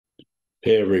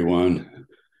Hey everyone,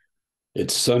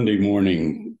 it's Sunday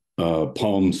morning,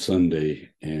 Palm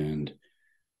Sunday, and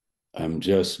I'm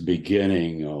just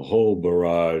beginning a whole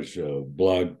barrage of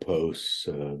blog posts,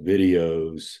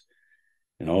 videos,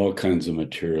 and all kinds of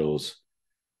materials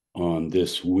on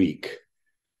this week.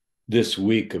 This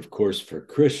week, of course, for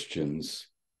Christians,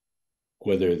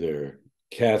 whether they're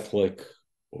Catholic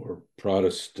or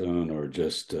Protestant or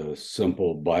just a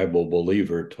simple Bible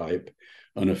believer type,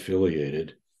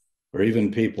 unaffiliated, or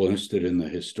even people interested in the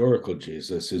historical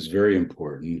Jesus, is very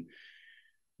important.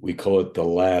 We call it the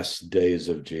last days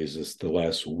of Jesus, the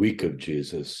last week of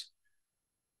Jesus.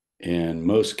 And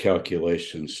most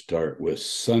calculations start with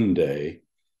Sunday,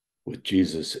 with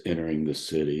Jesus entering the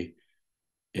city,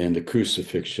 and the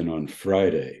crucifixion on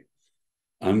Friday.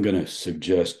 I'm going to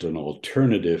suggest an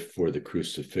alternative for the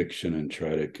crucifixion and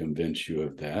try to convince you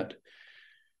of that.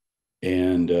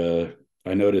 And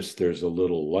I noticed there's a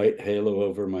little light halo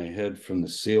over my head from the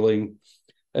ceiling.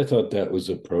 I thought that was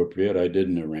appropriate. I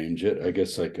didn't arrange it. I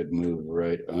guess I could move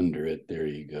right under it. There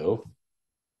you go.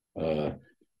 Uh,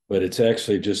 but it's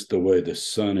actually just the way the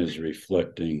sun is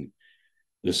reflecting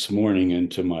this morning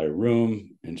into my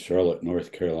room in Charlotte,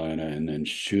 North Carolina, and then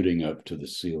shooting up to the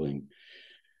ceiling.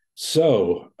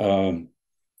 So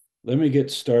let me get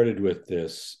started with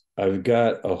this. I've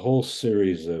got a whole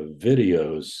series of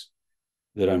videos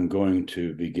that I'm going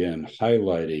to begin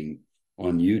highlighting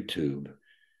on YouTube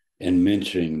and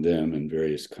mentioning them in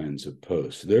various kinds of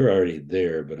posts. They're already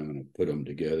there, but I'm going to put them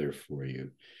together for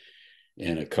you.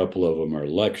 And a couple of them are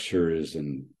lectures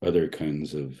and other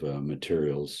kinds of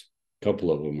materials. A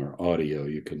couple of them are audio.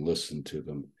 You can listen to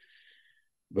them.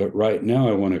 But right now,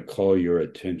 I want to call your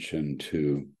attention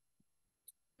to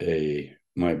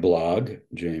my blog,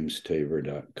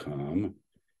 jamestavor.com,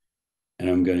 and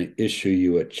I'm going to issue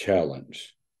you a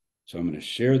challenge. So I'm going to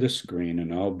share the screen,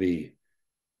 and I'll be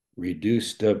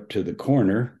reduced up to the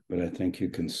corner, but I think you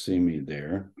can see me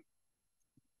there.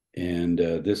 And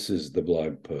this is the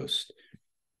blog post.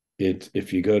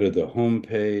 If you go to the home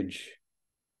page,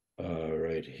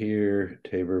 right here,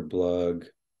 Tabor blog,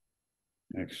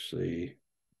 actually,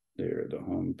 there, the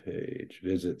home page,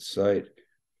 visit site.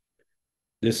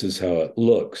 This is how it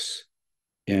looks.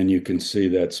 And you can see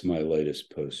that's my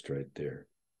latest post right there.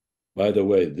 By the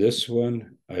way, this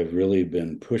one I've really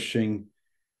been pushing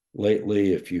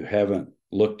lately. If you haven't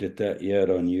looked at that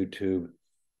yet on YouTube,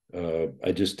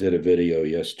 I just did a video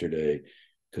yesterday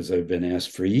because I've been asked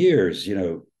for years,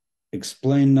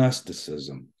 explain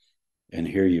Gnosticism. And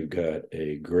here you've got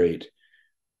a great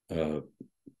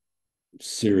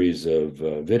series of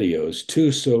videos,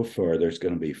 two so far. There's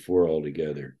going to be four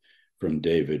altogether from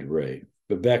David Ray.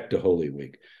 But back to Holy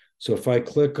Week. So if I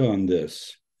click on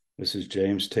this is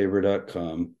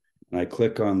jamestavor.com, and I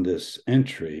click on this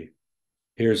entry,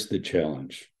 here's the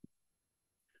challenge.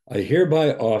 I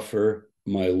hereby offer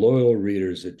my loyal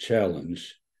readers a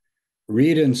challenge.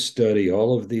 Read and study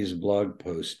all of these blog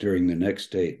posts during the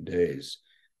next 8 days.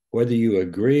 Whether you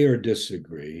agree or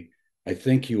disagree, I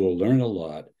think you will learn a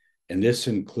lot, and this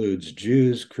includes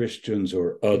Jews, Christians,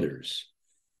 or others.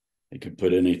 I could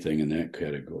put anything in that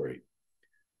category.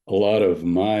 A lot of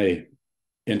my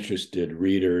interested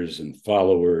readers and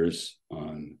followers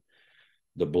on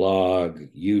the blog,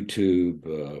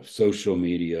 YouTube, social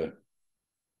media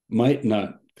might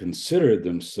not consider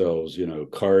themselves,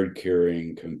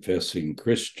 card-carrying, confessing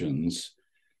Christians,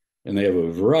 and they have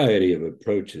a variety of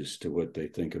approaches to what they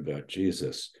think about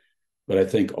Jesus. But I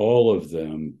think all of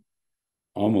them,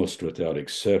 almost without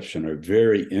exception, are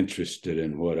very interested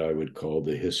in what I would call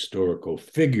the historical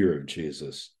figure of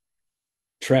Jesus,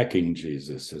 tracking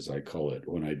Jesus, as I call it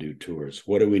when I do tours.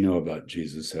 What do we know about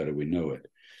Jesus? How do we know it?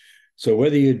 So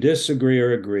whether you disagree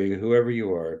or agree, whoever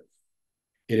you are,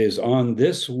 it is on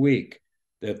this week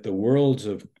that the worlds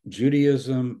of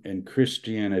Judaism and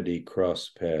Christianity cross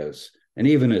paths, and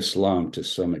even Islam to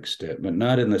some extent, but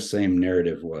not in the same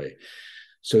narrative way.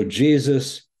 So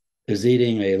Jesus is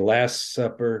eating a Last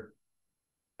Supper.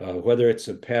 Whether it's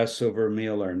a Passover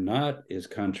meal or not is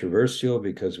controversial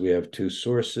because we have two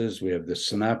sources. We have the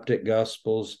Synoptic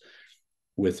Gospels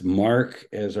with Mark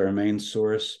as our main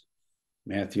source,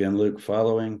 Matthew and Luke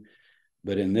following.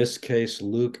 But in this case,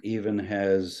 Luke even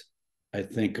has, I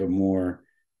think, a more,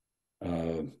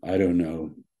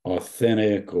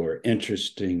 authentic or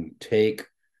interesting take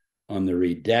on the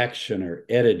redaction or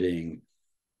editing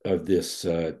of this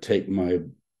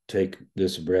take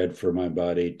this bread for my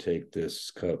body, take this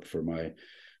cup for my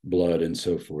blood, and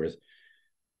so forth.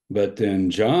 But then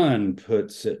John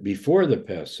puts it before the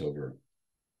Passover,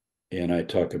 and I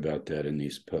talk about that in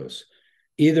these posts.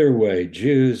 Either way,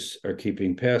 Jews are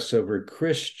keeping Passover.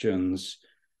 Christians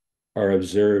are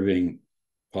observing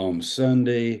Palm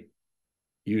Sunday,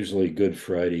 usually Good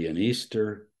Friday and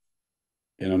Easter.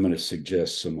 And I'm going to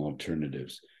suggest some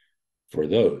alternatives for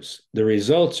those. The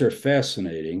results are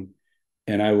fascinating,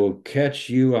 and I will catch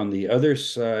you on the other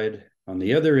side, on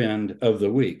the other end of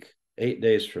the week, 8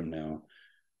 days from now,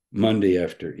 Monday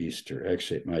after Easter.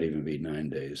 Actually, it might even be 9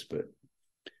 days, but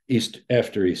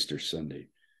after Easter Sunday.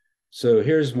 So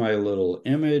here's my little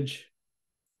image,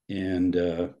 and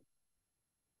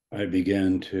I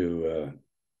began to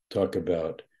talk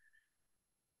about,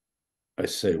 I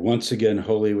say, once again,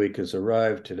 Holy Week has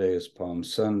arrived. Today is Palm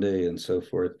Sunday, and so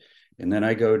forth. And then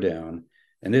I go down,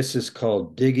 and this is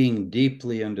called digging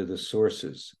deeply into the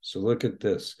sources. So look at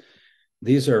this.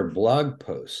 These are blog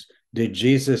posts. Did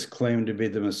Jesus claim to be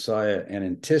the Messiah and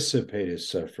anticipate his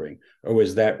suffering, or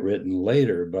was that written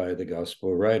later by the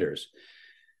gospel writers?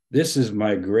 This is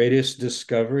my greatest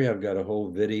discovery. I've got a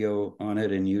whole video on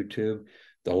it in YouTube.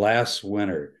 The last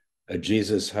winter,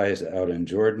 Jesus hides out in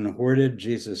Jordan. Where did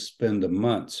Jesus spend the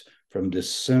months from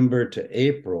December to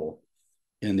April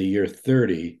in the year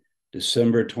 30,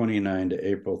 December 29 to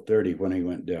April 30, when he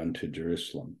went down to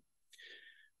Jerusalem?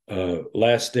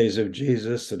 Last days of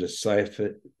Jesus, a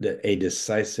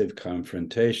decisive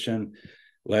confrontation.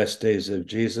 Last days of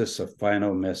Jesus, a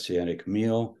final messianic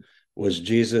meal. Was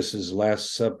Jesus's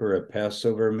Last Supper a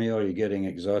Passover meal? Are you getting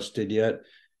exhausted yet?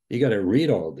 You got to read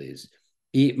all these.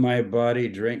 Eat my body,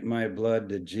 drink my blood.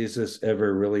 Did Jesus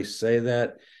ever really say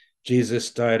that? Jesus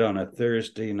died on a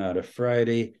Thursday, not a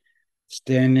Friday.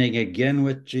 Standing again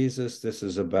with Jesus. This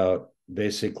is about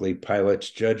basically Pilate's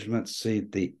judgment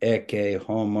seat, the Ecce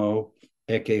Homo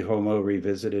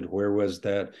revisited. Where was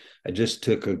that? I just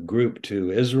took a group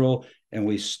to Israel and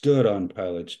we stood on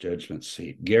Pilate's judgment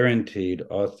seat, guaranteed,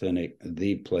 authentic,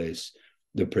 the place,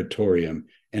 the Praetorium,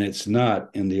 and it's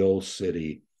not in the old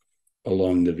city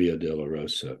along the Via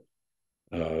Dolorosa.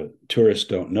 Tourists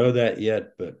don't know that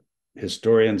yet, but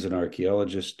historians and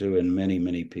archaeologists do, and many,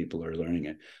 many people are learning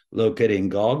it. Located in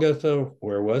Golgotha,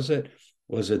 where was it?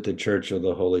 Was it the Church of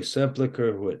the Holy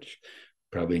Sepulchre, which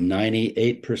probably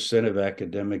 98% of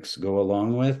academics go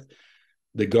along with?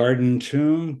 The Garden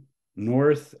Tomb,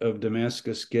 north of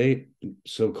Damascus Gate,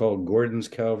 so-called Gordon's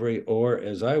Calvary, or,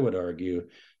 as I would argue,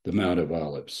 the Mount of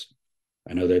Olives.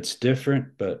 I know that's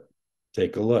different, but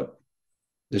take a look.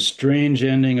 The strange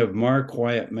ending of Mark,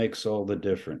 why it makes all the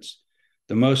difference.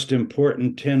 The most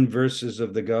important 10 verses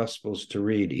of the Gospels to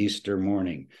read Easter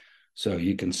morning. So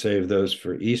you can save those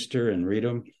for Easter and read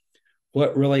them.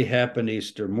 What really happened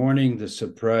Easter morning, the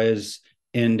surprise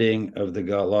ending of the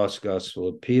lost Gospel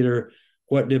of Peter.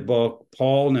 What did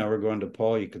Paul, now we're going to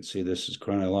Paul, you can see this is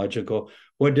chronological.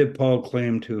 What did Paul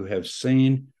claim to have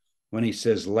seen when he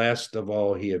says, last of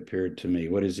all, he appeared to me?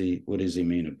 What does he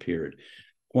mean appeared?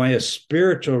 Why a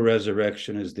spiritual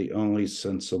resurrection is the only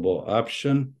sensible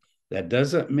option. That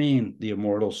doesn't mean the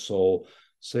immortal soul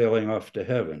sailing off to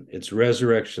heaven. It's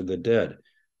resurrection of the dead,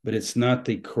 but it's not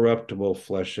the corruptible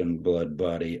flesh and blood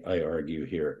body, I argue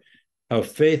here. How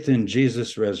faith in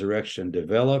Jesus' resurrection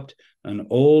developed an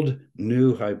old,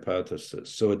 new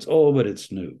hypothesis. So it's old, but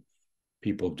it's new.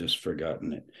 People have just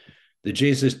forgotten it. The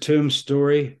Jesus tomb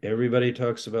story, everybody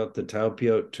talks about the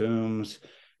Taupiot tombs,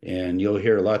 and you'll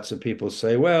hear lots of people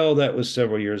say, well, that was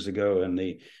several years ago,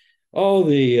 and all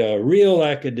the real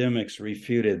academics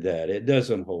refuted that. It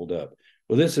doesn't hold up.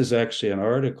 Well, this is actually an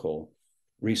article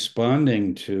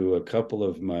responding to a couple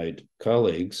of my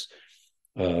colleagues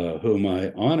whom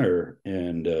I honor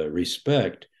and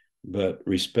respect, but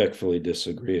respectfully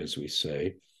disagree, as we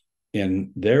say.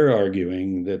 And they're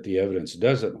arguing that the evidence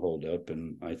doesn't hold up,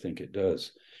 and I think it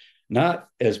does. Not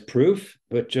as proof,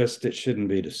 but just it shouldn't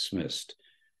be dismissed.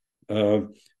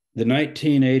 The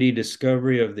 1980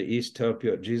 discovery of the East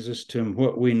Taupiot Jesus tomb,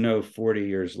 what we know 40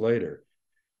 years later.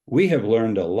 We have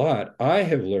learned a lot. I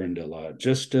have learned a lot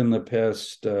just in the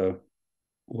past,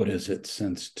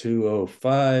 since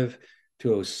 2005,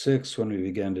 2006, when we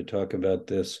began to talk about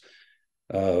this.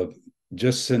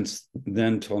 Just since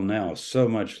then till now, so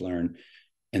much learned.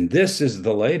 And this is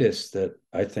the latest that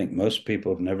I think most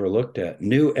people have never looked at.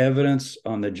 New evidence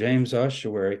on the James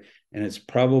ossuary and its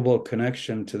probable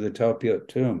connection to the Taupiot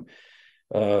tomb.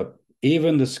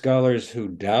 Even the scholars who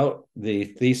doubt the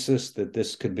thesis that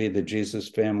this could be the Jesus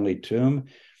family tomb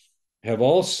have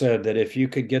all said that if you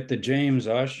could get the James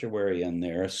ossuary in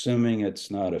there, assuming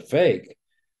it's not a fake,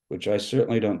 which I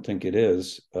certainly don't think it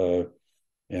is,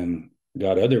 and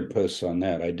got other posts on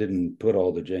that. I didn't put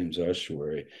all the James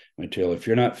ossuary material. If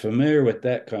you're not familiar with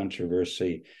that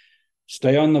controversy,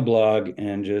 stay on the blog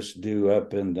and just do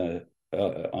up in the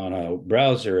on a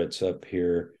browser. It's up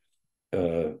here,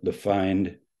 the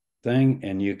find thing,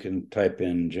 and you can type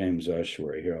in James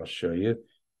ossuary. Here, I'll show you.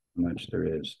 how much there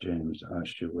is, James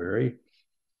Oshuary.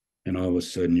 And all of a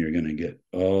sudden, you're going to get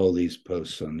all these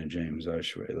posts on the James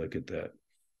Oshuary. Look at that.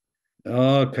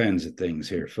 All kinds of things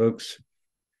here, folks.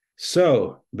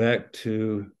 So back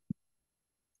to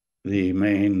the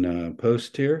main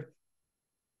post here.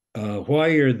 While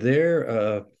you're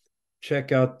there,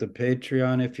 check out the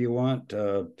Patreon if you want.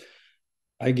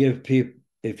 I give people,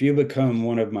 if you become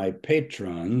one of my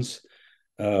patrons,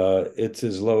 it's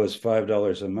as low as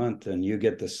 $5 a month, and you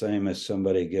get the same as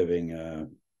somebody giving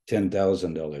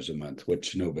 $10,000 a month,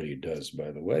 which nobody does,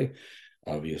 by the way,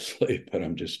 obviously, but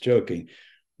I'm just joking.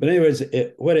 But anyways,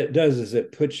 what it does is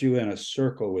it puts you in a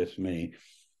circle with me,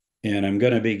 and I'm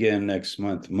going to begin next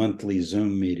month monthly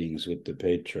Zoom meetings with the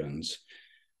patrons,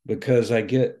 because I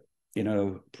get,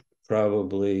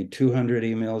 probably 200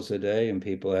 emails a day and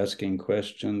people asking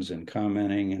questions and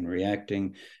commenting and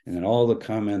reacting, and then all the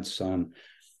comments on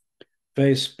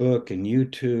Facebook and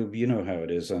YouTube. You know how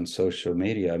it is on social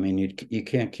media. I mean, you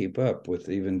can't keep up with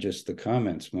even just the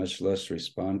comments, much less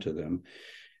respond to them.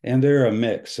 And they're a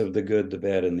mix of the good, the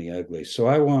bad, and the ugly. So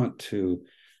I want to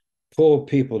pull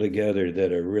people together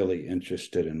that are really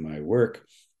interested in my work.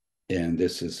 And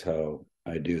this is how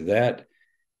I do that.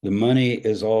 The money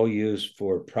is all used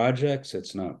for projects.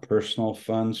 It's not personal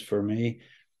funds for me.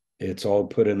 It's all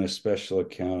put in a special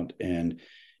account, and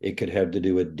it could have to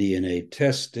do with DNA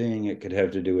testing. It could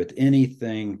have to do with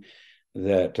anything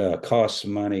that costs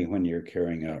money when you're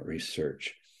carrying out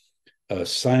research.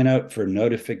 Sign up for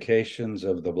notifications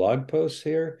of the blog posts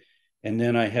here, and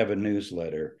then I have a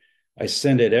newsletter. I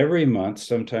send it every month,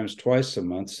 sometimes twice a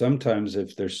month. Sometimes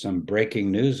if there's some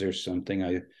breaking news or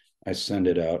something, I send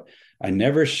it out. I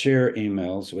never share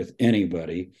emails with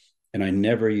anybody, and I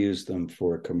never use them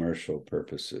for commercial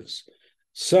purposes.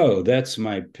 So that's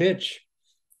my pitch.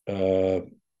 I'm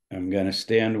going to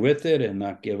stand with it and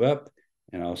not give up,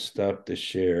 and I'll stop the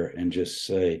share and just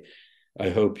say, I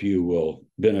hope you will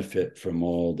benefit from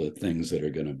all the things that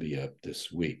are going to be up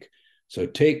this week. So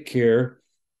take care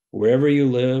wherever you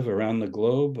live around the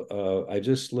globe. I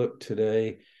just looked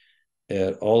today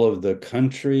at all of the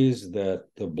countries that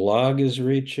the blog is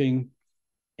reaching.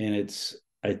 And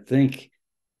I think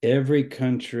every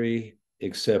country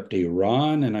except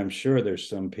Iran, and I'm sure there's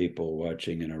some people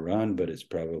watching in Iran, but it's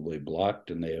probably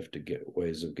blocked and they have to get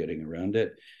ways of getting around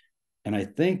it. And I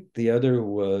think the other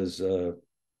was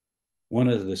one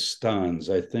of the stans.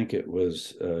 I think it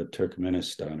was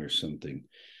Turkmenistan or something.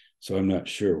 So I'm not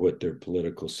sure what their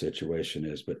political situation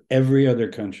is, but every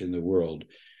other country in the world,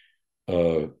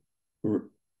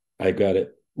 I got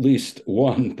at least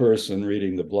one person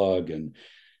reading the blog, and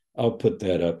I'll put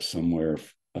that up somewhere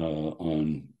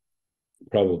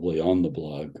probably on the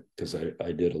blog, because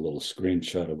I did a little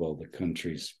screenshot of all the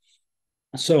countries.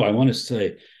 So I want to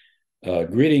say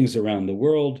greetings around the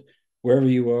world, wherever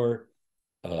you are.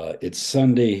 It's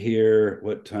Sunday here.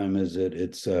 What time is it?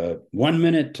 It's 1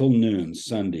 minute till noon,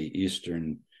 Sunday,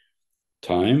 Eastern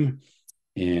time.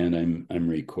 And I'm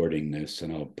recording this,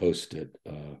 and I'll post it,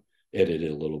 edit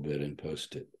it a little bit and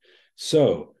post it.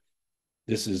 So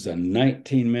this is a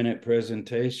 19-minute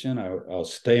presentation. I'll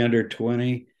stay under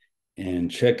 20,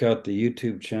 and check out the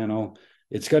YouTube channel.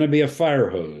 It's going to be a fire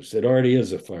hose. It already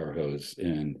is a fire hose.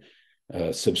 And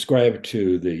subscribe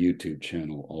to the YouTube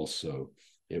channel also.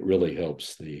 It really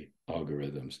helps the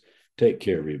algorithms. Take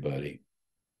care, everybody.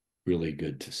 Really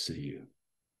good to see you.